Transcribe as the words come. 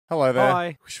Hello there.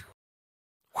 Hi.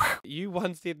 You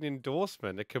once did an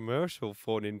endorsement, a commercial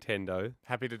for Nintendo.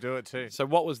 Happy to do it too. So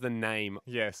what was the name?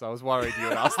 Yes, I was worried you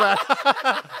would ask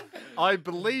that. I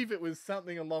believe it was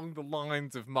something along the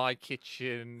lines of My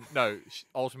Kitchen. No,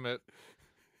 Ultimate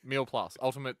Meal Plus.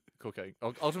 Ultimate Cooking.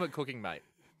 Ultimate Cooking Mate.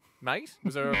 Mate?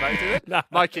 Was there a mate in it? No.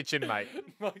 My Kitchen Mate.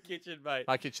 My Kitchen Mate.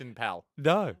 My Kitchen Pal.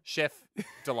 No. Chef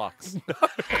Deluxe.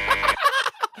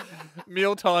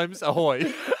 Meal Times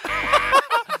Ahoy.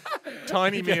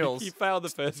 Tiny meals. You failed the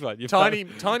first one.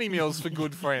 Tiny meals for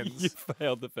good friends. You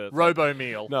failed the first one. Robo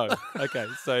meal. No. Okay,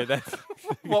 so that's...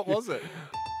 What was it?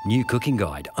 New cooking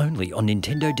guide only on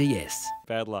Nintendo DS.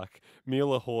 Bad luck.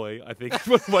 Meal Ahoy, I think,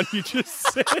 was what you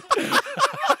just said.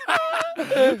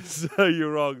 So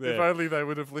you're wrong there. If only they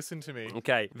would have listened to me.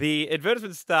 Okay, the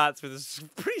advertisement starts with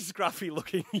a pretty scruffy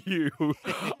looking you.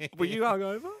 Were you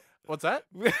hungover? What's that?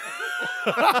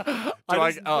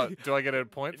 Do I get a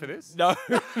point for this? No,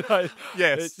 no.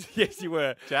 Yes. Yes, you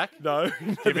were. Jack? No.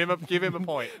 Give him a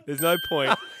point. There's no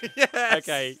point. Yes.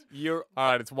 Okay, all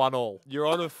right, it's 1-1. you're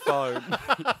on a phone.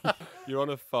 You're on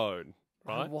a phone,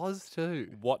 I right? was too.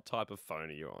 What type of phone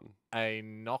are you on? A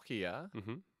Nokia.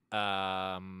 Mm-hmm.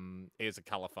 Is a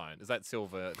colour phone. Is that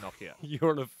silver Nokia? You're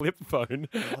on a flip phone.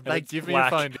 They give me a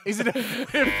phone. Is it a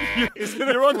flip?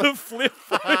 You're on the flip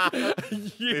phone.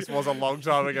 This was a long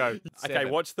time ago. Okay, 7.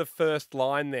 what's the first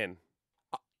line then?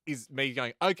 Is me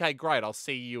going, okay, great, I'll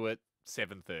see you at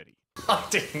 7:30. I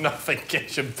did nothing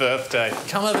get your birthday.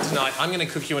 Come over tonight. I'm going to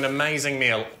cook you an amazing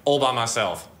meal all by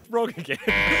myself. Wrong again.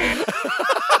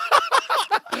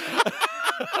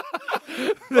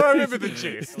 I remember the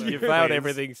gist. You found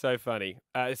everything so funny.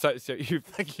 So you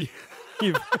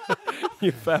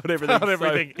found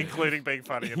everything. Including being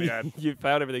funny in the ad. You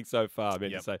found everything so far. I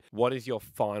meant Yep. to say, what is your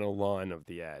final line of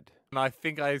the ad? And I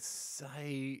think I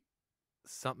say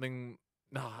something.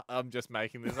 No, I'm just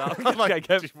making this up. Okay, Like,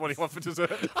 go. what do you want for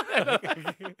dessert?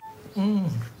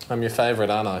 I'm your favourite,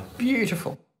 aren't I?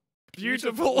 Beautiful.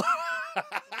 Beautiful.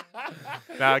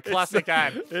 No, classic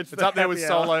ad. It's It's up there with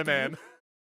happy hour. Solo Man.